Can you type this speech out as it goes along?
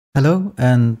Hello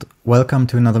and welcome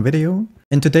to another video.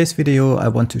 In today's video, I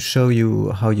want to show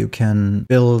you how you can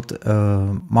build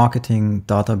a marketing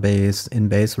database in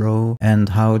Baserow and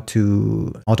how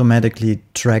to automatically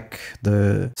track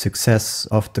the success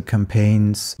of the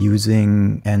campaigns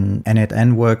using an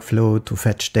n8n workflow to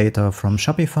fetch data from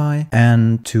Shopify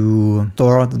and to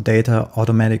store the data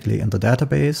automatically in the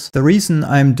database. The reason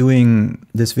I'm doing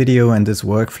this video and this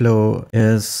workflow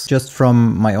is just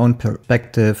from my own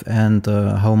perspective and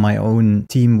how my own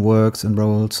team works and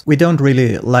roles. We don't really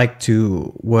like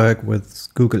to work with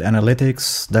Google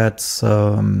Analytics. That's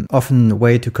often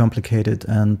way too complicated,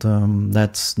 and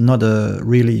that's not a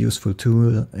really useful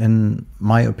tool in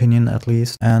my opinion, at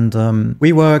least. And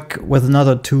we work with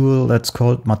another tool that's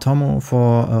called Matomo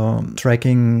for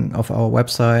tracking of our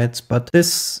websites, but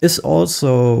this is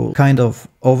also kind of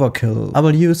overkill. I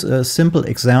will use a simple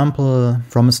example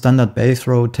from a standard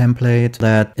Baserow template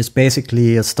that is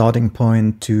basically a starting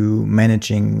point to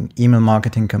managing email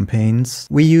marketing campaigns.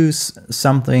 We use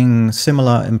something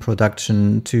similar in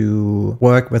production to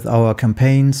work with our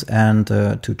campaigns and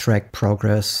to track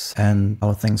progress and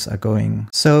how things are going.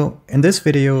 So in this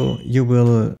video, you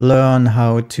will learn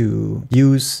how to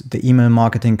use the email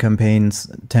marketing campaigns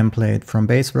template from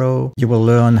Baserow. You will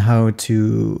learn how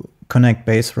to connect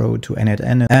Baserow to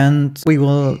n8n, and we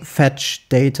will fetch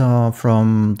data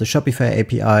from the Shopify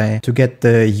API to get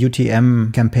the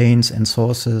UTM campaigns and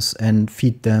sources and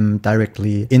feed them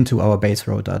directly into our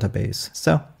Baserow database.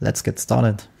 So let's get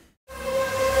started.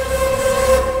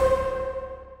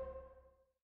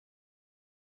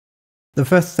 The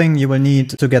first thing you will need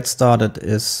to get started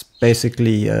is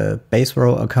basically a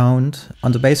Baserow account.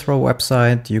 On the Baserow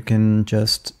website, you can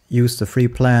just use the free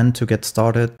plan to get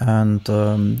started, and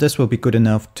this will be good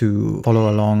enough to follow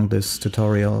along this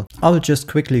tutorial. I'll just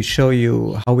quickly show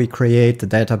you how we create the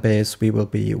database we will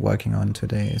be working on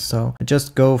today. So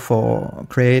just go for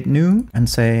create new and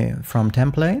say from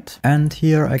template, and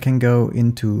here I can go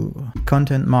into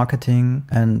content marketing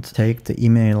and take the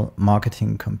email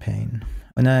marketing campaign.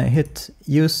 When I hit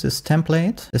use this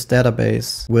template, this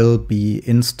database will be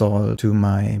installed to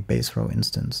my Baserow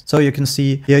instance. So you can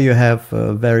see here you have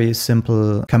a very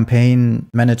simple campaign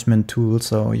management tool.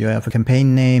 So you have a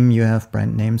campaign name, you have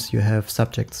brand names, you have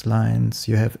subject lines,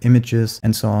 you have images,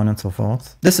 and so on and so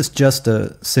forth. This is just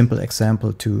a simple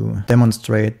example to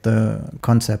demonstrate the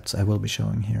concepts I will be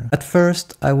showing here. At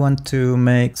first, I want to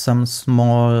make some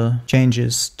small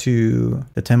changes to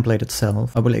the template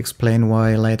itself. I will explain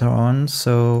why later on.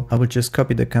 So I will just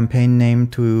copy the campaign name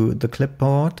to the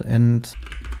clipboard and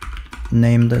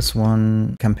name this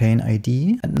one campaign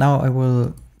ID. And now I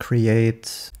will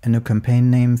create a new campaign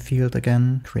name field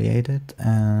again, create it,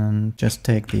 and just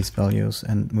take these values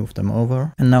and move them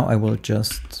over. And now I will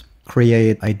just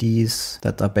create IDs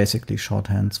that are basically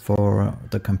shorthands for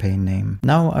the campaign name.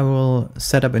 Now I will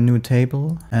set up a new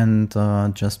table and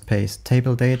just paste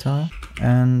table data,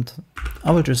 and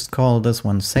I will just call this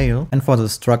one sale. And for the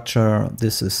structure,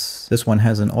 this one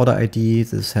has an order ID,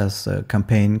 this has a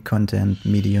campaign content,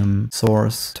 medium,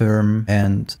 source, term,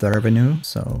 and the revenue.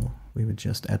 So we would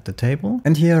just add the table.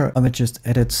 And here I would just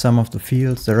edit some of the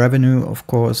fields. The revenue, of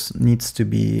course, needs to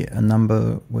be a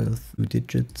number with 2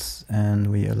 digits, and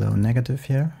we allow negative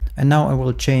here. And now I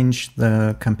will change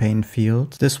the campaign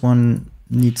field. This one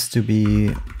needs to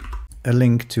be a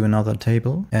link to another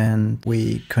table, and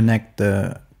we connect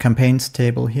the campaigns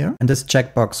table here. And this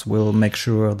checkbox will make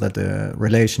sure that the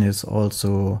relation is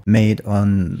also made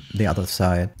on the other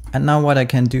side. And now what I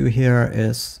can do here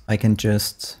is I can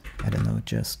just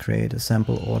create a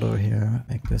sample order here,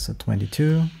 make this a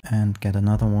 22 and get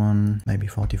another one, maybe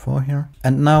 44 here.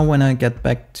 And now when I get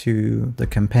back to the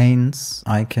campaigns,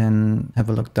 I can have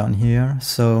a look down here.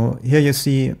 So here you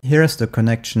see, here is the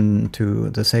connection to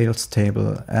the sales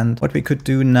table. And what we could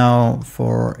do now,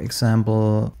 for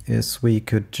example, is we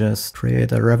could just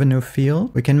create a revenue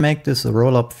field. We can make this a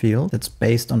roll-up field that's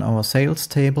based on our sales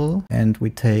table, and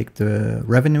we take the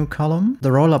revenue column.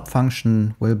 The roll-up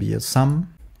function will be a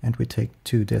sum, and we take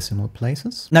 2 decimal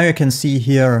places. Now you can see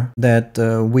here that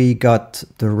we got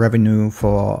the revenue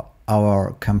for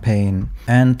our campaign.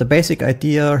 And the basic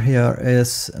idea here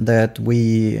is that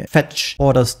we fetch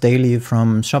orders daily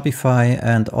from Shopify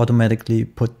and automatically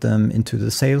put them into the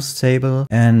sales table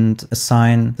and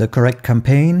assign the correct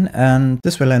campaign. And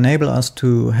this will enable us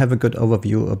to have a good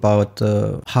overview about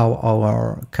how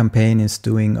our campaign is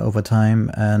doing over time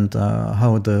and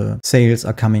how the sales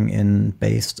are coming in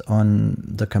based on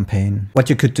the campaign. What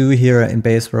you could do here in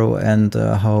Baserow and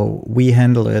how we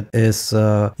handle it is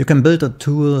you can build a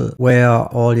tool where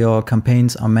all your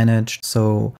campaigns are managed.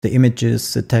 So the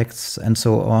images, the texts, and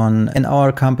so on. In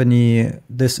our company,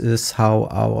 this is how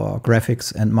our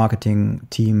graphics and marketing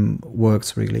team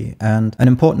works really. And an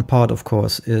important part, of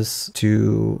course, is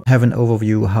to have an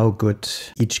overview how good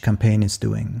each campaign is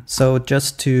doing. So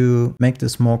just to make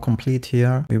this more complete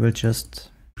here, we will just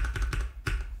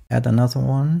add another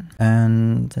one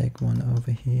and take one over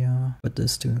here, put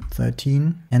this to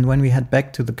 13. And when we head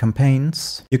back to the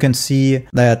campaigns, you can see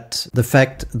that the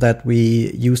fact that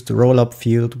we use the rollup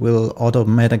field will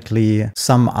automatically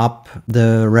sum up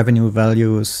the revenue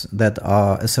values that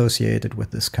are associated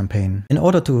with this campaign. In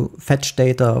order to fetch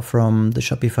data from the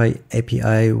Shopify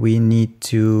API, we need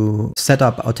to set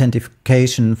up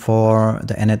authentication for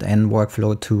the n8n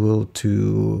workflow tool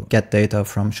to get data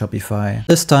from Shopify.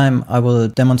 This time I will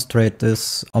demonstrate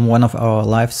this on one of our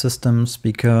live systems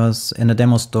because in a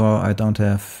demo store I don't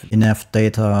have enough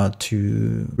data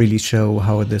to really show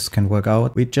how this can work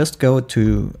out. We just go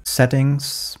to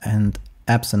settings and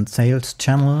apps and sales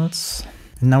channels.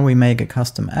 And now we make a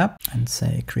custom app and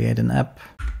say create an app.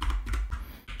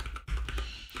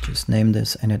 Just name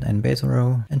this n8n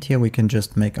Baserow, and here we can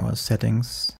just make our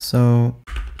settings. So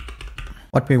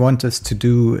what we want this to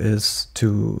do is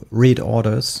to read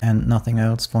orders and nothing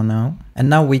else for now. And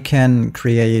now we can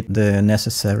create the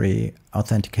necessary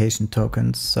authentication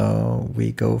tokens. So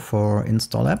we go for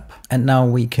install app, and now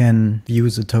we can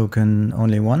use a token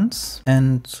only once.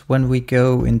 And when we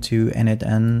go into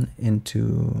n8n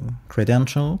into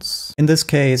credentials, in this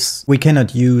case, we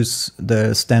cannot use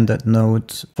the standard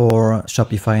node for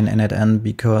Shopify and n8n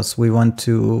because we want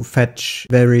to fetch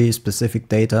very specific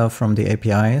data from the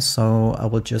API. So I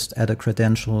will just add a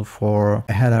credential for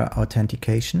a header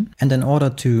authentication. And in order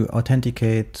to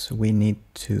authenticate, we need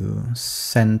to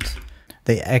send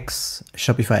the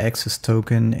Shopify Access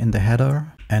token in the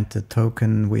header and the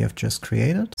token we have just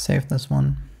created. Save this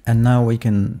one. And now we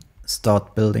can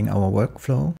start building our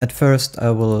workflow. At first, I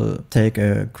will take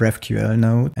a GraphQL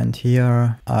node, and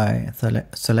here I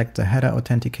select the header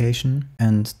authentication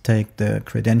and take the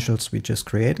credentials we just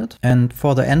created. And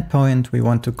for the endpoint we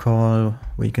want to call,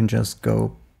 we can just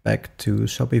go back to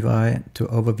Shopify to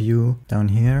overview down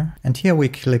here. And here we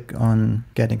click on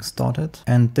getting started.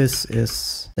 And this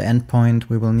is the endpoint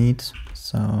we will need.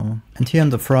 So, and here in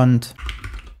the front,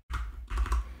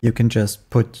 you can just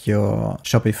put your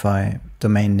Shopify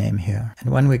domain name here. And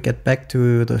when we get back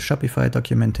to the Shopify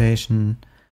documentation,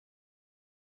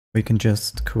 we can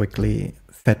just quickly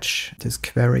fetch this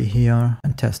query here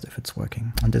and test if it's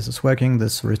working. And this is working.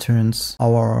 This returns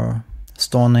our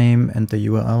store name and the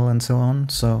URL and so on.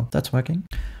 So that's working.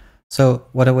 So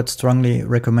what I would strongly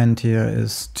recommend here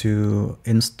is to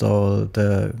install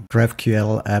the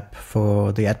GraphQL app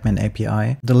for the admin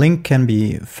API. The link can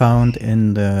be found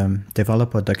in the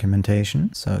developer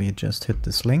documentation. So you just hit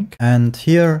this link, and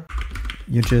here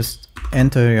you just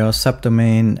enter your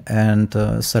subdomain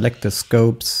and select the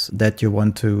scopes that you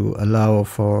want to allow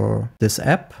for this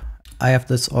app. I have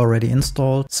this already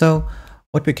installed. So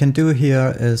what we can do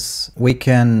here is we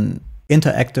can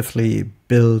interactively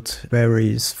build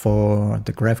queries for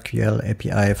the GraphQL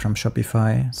API from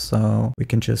Shopify. So we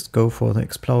can just go for the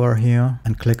Explorer here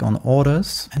and click on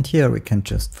orders. And here we can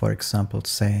just, for example,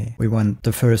 say we want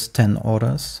the first 10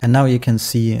 orders. And now you can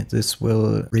see this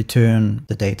will return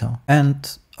the data.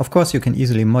 And of course, you can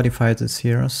easily modify this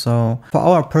here. So for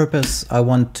our purpose, I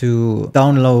want to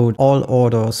download all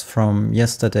orders from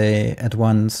yesterday at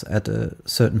once at a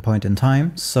certain point in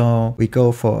time. So we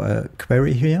go for a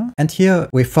query here. And here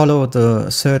we follow the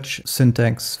search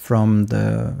syntax from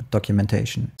the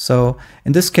documentation. So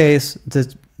in this case,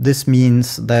 this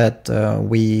means that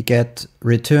we get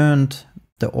returned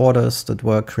the orders that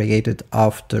were created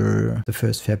after the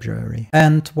 1st February.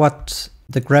 And what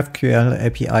the GraphQL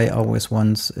API always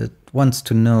wants, it wants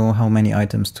to know how many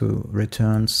items to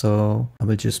return. So I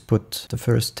will just put the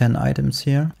first 10 items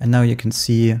here. And now you can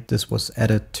see this was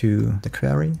added to the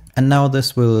query. And now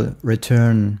this will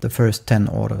return the first 10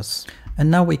 orders. And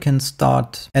now we can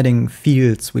start adding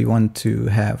fields we want to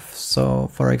have. So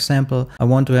for example, I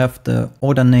want to have the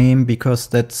order name because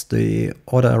that's the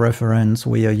order reference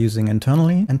we are using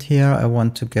internally. And here I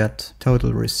want to get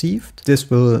total received.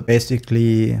 This will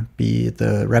basically be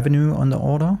the revenue on the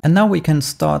order. And now we can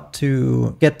start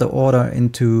to get the order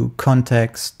into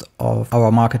context of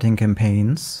our marketing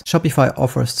campaigns. Shopify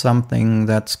offers something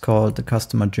that's called the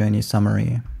customer journey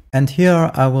summary. And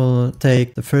here I will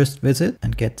take the first visit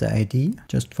and get the ID,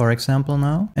 just for example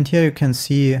now. And here you can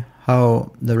see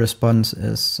how the response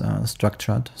is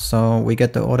structured. So we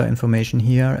get the order information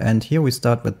here, and here we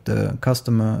start with the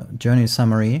customer journey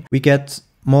summary. We get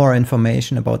more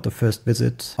information about the first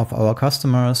visit of our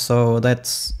customer. So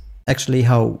that's actually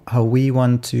how we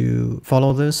want to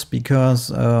follow this,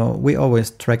 because we always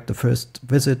track the first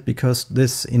visit, because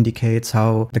this indicates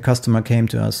how the customer came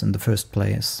to us in the first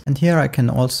place. And here I can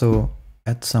also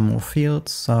add some more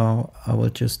fields. So I will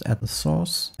just add the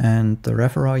source and the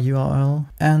referral URL,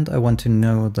 and I want to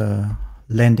know the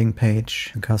landing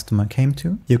page the customer came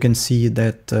to. You can see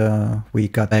that we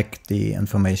got back the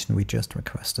information we just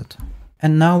requested.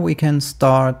 And now we can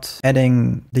start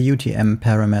adding the UTM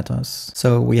parameters.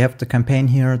 So we have the campaign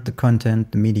here, the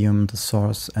content, the medium, the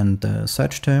source, and the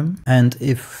search term. And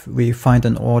if we find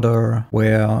an order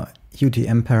where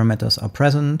UTM parameters are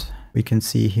present, we can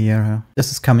see here,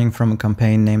 this is coming from a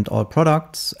campaign named All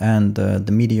Products, and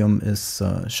the medium is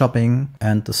shopping,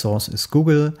 and the source is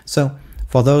Google. So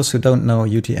for those who don't know,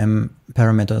 UTM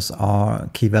parameters are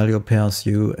key value pairs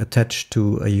you attach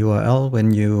to a URL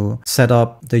when you set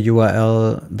up the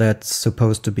URL that's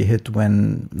supposed to be hit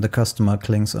when the customer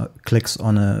clicks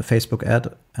on a Facebook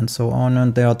ad and so on.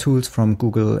 And there are tools from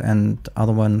Google and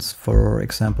other ones. For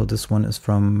example, this one is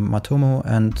from Matomo,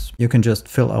 and you can just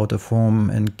fill out a form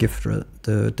and give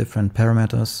the different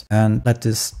parameters and let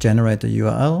this generate the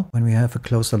URL. When we have a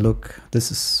closer look,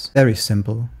 this is very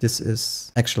simple. This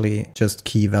is actually just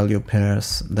key value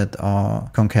pairs that are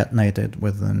concatenated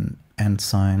with an and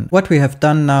sign. What we have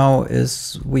done now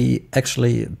is we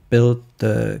actually built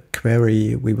the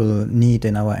query we will need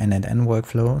in our n8n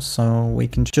workflow. So we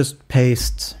can just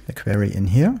paste the query in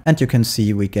here, and you can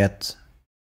see we get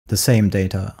the same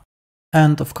data.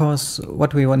 And of course,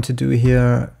 what we want to do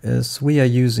here is we are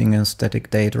using a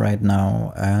static date right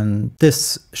now, and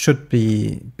this should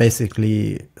be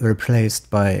basically replaced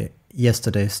by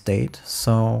yesterday's date.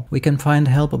 So we can find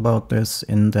help about this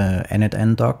in the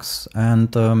n8n docs.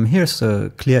 And here's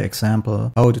a clear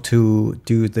example how to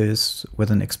do this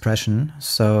with an expression.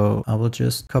 So I will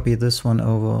just copy this one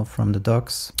over from the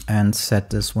docs and set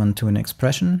this one to an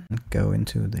expression and go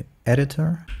into the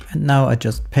editor. And now I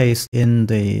just paste in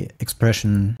the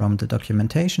expression from the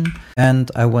documentation,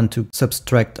 and I want to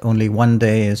subtract only one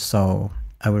day. So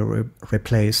I will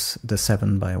replace the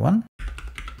 7 by 1.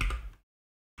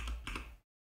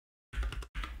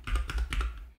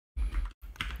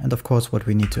 And of course, what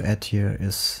we need to add here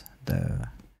is the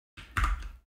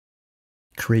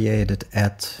created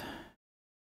ad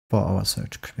for our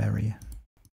search query.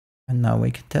 And now we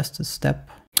can test this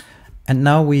step. And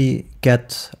now we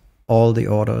get all the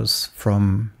orders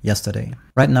from yesterday.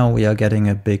 Right now we are getting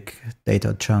a big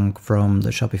data chunk from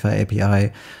the Shopify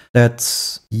API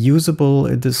that's usable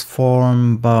in this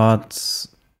form, but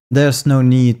there's no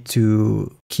need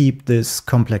to keep this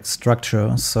complex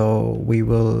structure. So we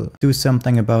will do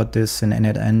something about this in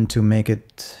n8n to make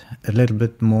it a little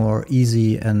bit more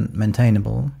easy and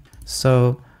maintainable.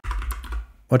 So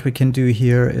what we can do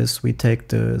here is we take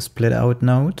the split out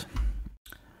node,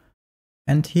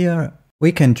 and here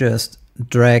we can just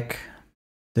drag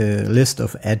the list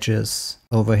of edges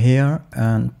over here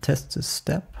and test this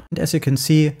step. And as you can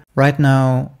see, right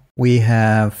now we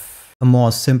have a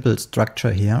more simple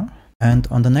structure here. And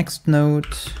on the next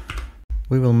node,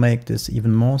 we will make this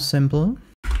even more simple.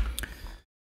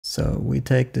 So we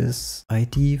take this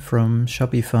ID from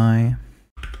Shopify,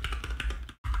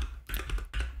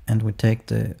 and we take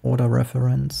the order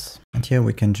reference. And here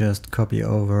we can just copy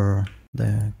over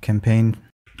the campaign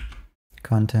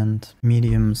content,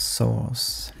 medium,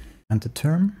 source, and the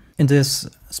term. In this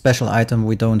special item,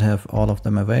 we don't have all of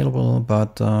them available,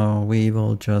 but we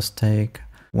will just take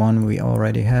one we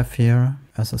already have here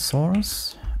as a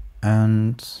source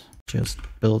and just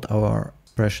build our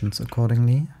expressions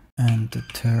accordingly. And the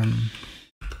term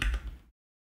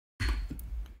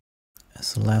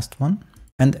as the last one.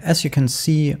 And as you can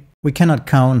see, we cannot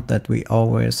count that we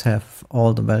always have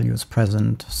all the values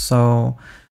present. So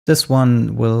this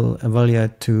one will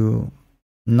evaluate to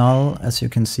null, as you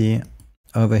can see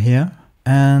over here.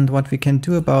 And what we can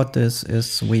do about this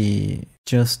is we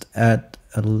just add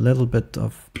a little bit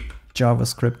of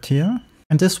JavaScript here.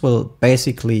 And this will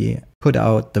basically put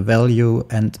out the value,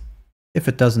 and if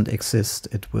it doesn't exist,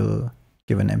 it will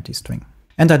give an empty string.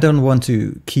 And I don't want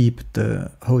to keep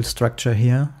the whole structure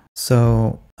here,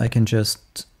 so I can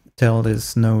just tell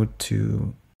this node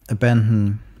to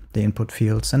abandon the input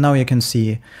fields. And now you can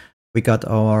see we got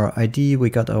our ID, we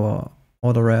got our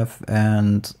order ref,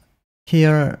 and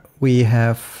here we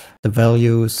have the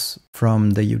values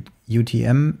from the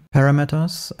UTM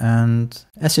parameters. And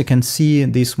as you can see,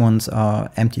 these ones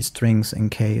are empty strings in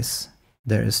case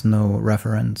there is no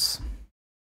reference.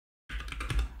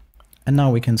 And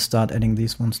now we can start adding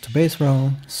these ones to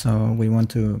Baserow. So we want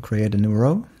to create a new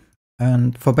row.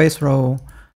 And for Baserow,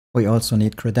 We also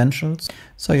need credentials.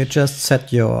 So you just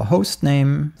set your host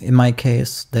name. In my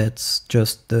case, that's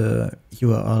just the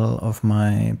URL of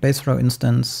my Baserow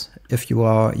instance. If you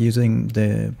are using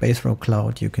the Baserow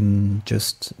cloud, you can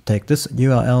just take this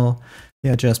URL.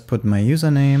 Here, just put my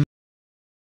username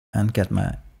and get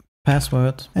my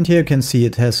password. And here you can see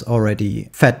it has already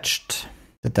fetched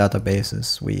the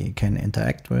databases we can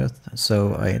interact with.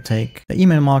 So I take the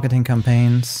email marketing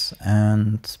campaigns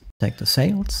and take the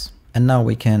sales. And now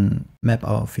we can map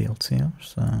our fields here.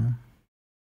 So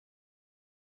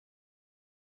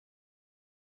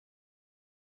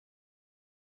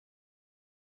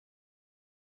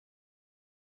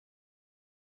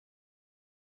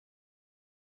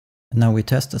now we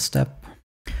test a step.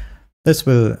 This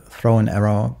will throw an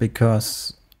error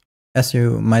because, as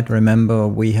you might remember,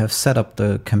 we have set up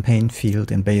the campaign field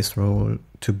in Baserow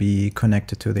to be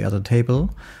connected to the other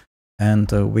table, and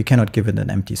we cannot give it an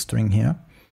empty string here.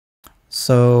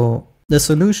 So the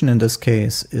solution in this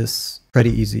case is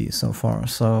pretty easy so far.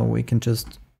 So we can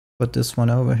just put this one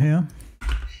over here.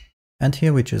 And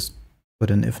here we just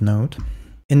put an if node.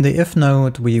 In the if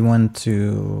node, we want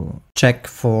to check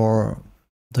for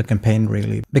the campaign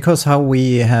really, because how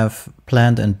we have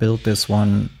planned and built this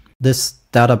one, this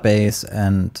database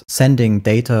and sending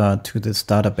data to this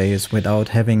database without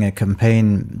having a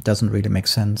campaign doesn't really make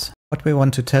sense. What we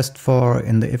want to test for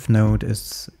in the if node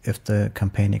is if the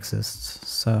campaign exists.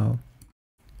 So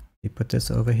we put this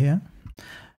over here.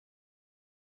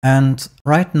 And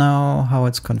right now, how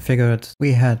it's configured,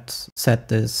 we had set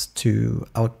this to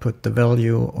output the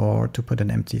value or to put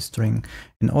an empty string.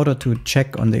 In order to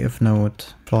check on the if node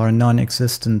for a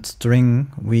non-existent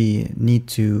string, we need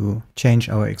to change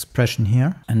our expression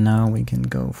here. And now we can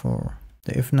go for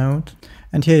the if node.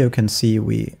 And here you can see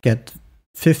we get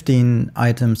 15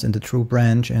 items in the true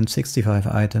branch and 65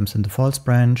 items in the false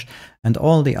branch. And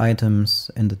all the items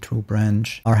in the true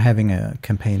branch are having a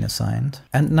campaign assigned.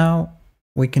 And now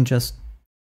we can just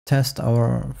test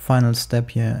our final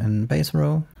step here in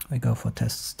Baserow. We go for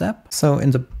test step. So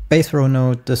in the Baserow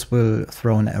node, this will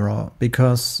throw an error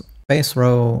because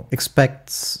Baserow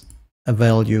expects a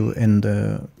value in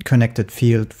the connected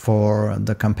field for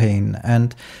the campaign.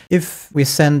 And if we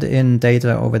send in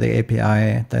data over the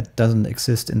API that doesn't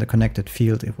exist in the connected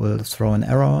field, it will throw an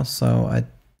error. So I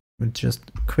will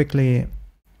just quickly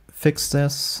fix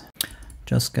this.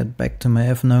 Just get back to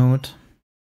my if node.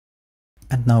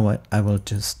 And now I will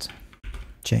just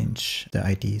change the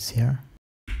IDs here.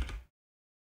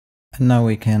 And now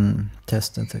we can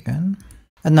test it again.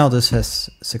 And now this has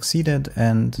succeeded.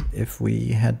 And if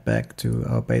we head back to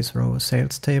our Baserow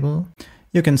sales table,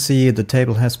 you can see the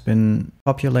table has been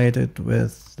populated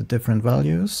with the different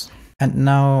values. And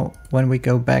now when we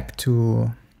go back to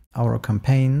our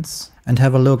campaigns and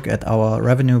have a look at our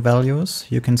revenue values,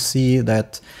 you can see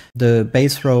that the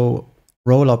Baserow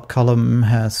roll-up column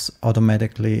has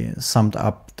automatically summed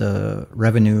up the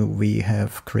revenue we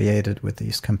have created with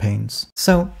these campaigns.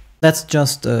 So that's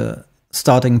just a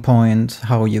starting point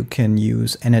how you can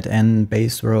use n8n,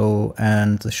 Baserow,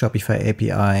 and the Shopify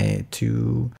API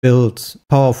to build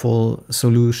powerful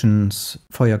solutions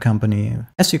for your company.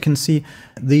 As you can see,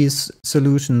 these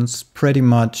solutions pretty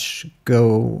much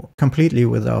go completely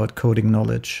without coding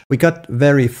knowledge. We got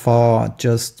very far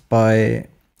just by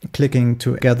clicking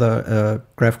together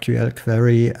a GraphQL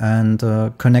query and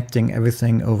connecting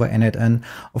everything over n8n.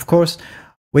 Of course,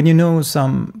 when you know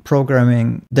some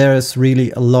programming, there's really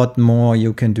a lot more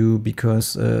you can do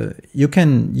because you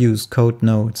can use code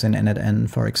nodes in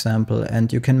n8n, for example,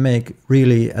 and you can make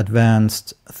really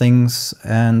advanced things.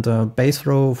 And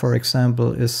Baserow, for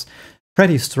example, is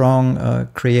pretty strong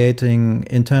creating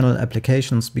internal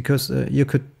applications because you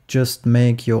could just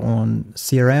make your own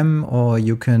CRM, or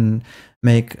you can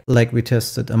make, like we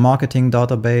tested, a marketing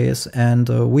database, and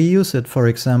we use it, for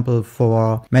example,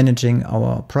 for managing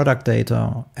our product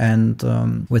data. And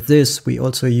with this, we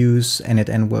also use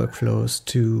n8n workflows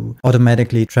to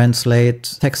automatically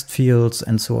translate text fields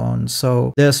and so on.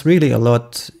 So there's really a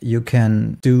lot you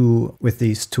can do with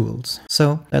these tools.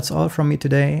 So that's all from me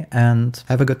today, and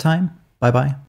have a good time. Bye-bye.